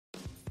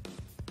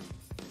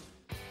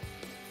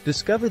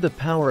Discover the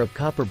power of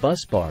copper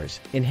bus bars,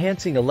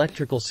 enhancing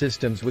electrical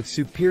systems with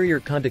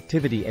superior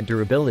conductivity and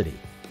durability.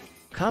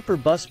 Copper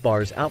bus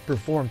bars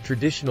outperform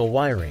traditional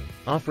wiring,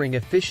 offering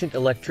efficient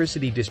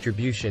electricity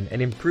distribution and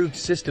improved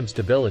system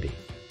stability.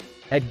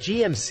 At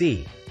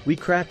GMC, we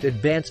craft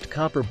advanced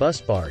copper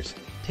bus bars,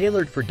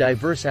 tailored for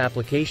diverse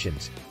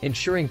applications,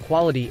 ensuring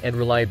quality and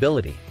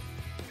reliability.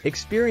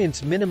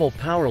 Experience minimal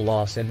power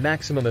loss and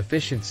maximum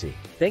efficiency,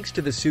 thanks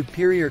to the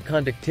superior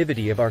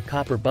conductivity of our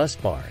copper bus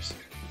bars.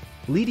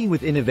 Leading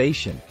with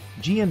innovation,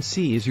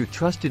 GMC is your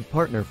trusted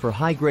partner for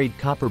high-grade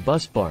copper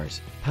bus bars,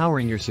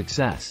 powering your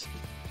success.